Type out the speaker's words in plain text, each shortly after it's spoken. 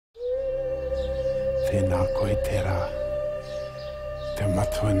Tēnā koe te rā, te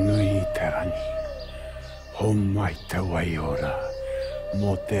matua nui I te rangi. Ho mai te waiora,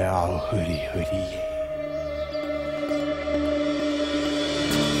 mō te ao huri huri e.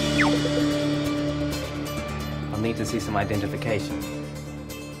 I'll need to see some identification.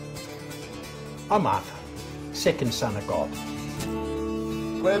 I'm Arthur, second son of God.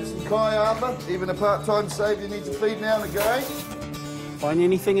 Grab some kai, Arthur. Even a part-time saviour needs a feed now and again. Find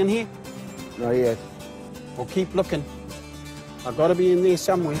anything in here? Not yet. Well, keep looking. I've got to be in there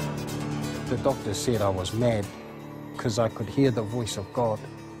somewhere. The doctor said I was mad because I could hear the voice of God.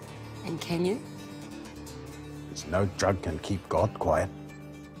 And can you? There's no drug can keep God quiet.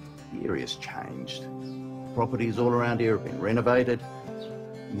 The area's changed. Properties all around here have been renovated.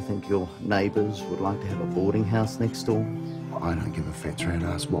 You think your neighbours would like to have a boarding house next door? I don't give a fet's rat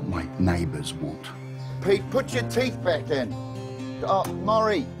ass what my neighbours want. Pete, put your teeth back in. Oh,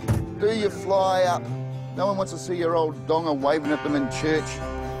 Maury, do your fly up. No one wants to see your old donger waving at them in church.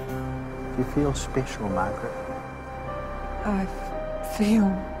 Do you feel special, Margaret? I feel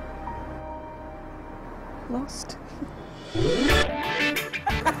lost. Did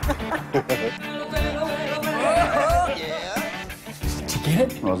you get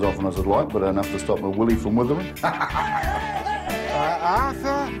it? Not as often as I'd like, but enough to stop my willy from withering.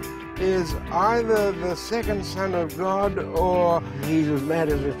 Arthur is either the second son of God or he's as mad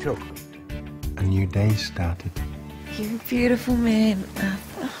as a chook. A new day started. You're a beautiful man,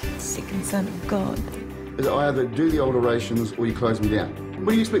 Arthur. Second son of God. I either do the alterations or you close me down.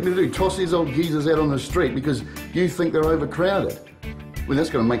 What do you expect me to do? Toss these old geezers out on the street because you think they're overcrowded? Well,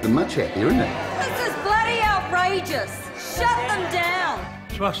 that's going to make them much happier, isn't it? This is bloody outrageous. Shut them down.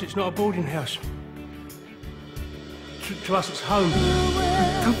 To us, it's not a boarding house. To us, it's home.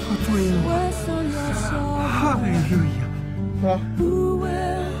 Hallelujah.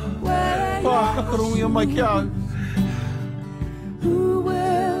 Hallelujah, my God. Who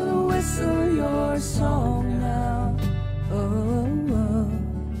will whistle your song now?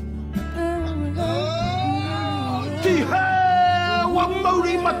 Tihe wa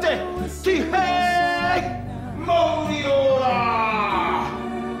mauri mate. Tihe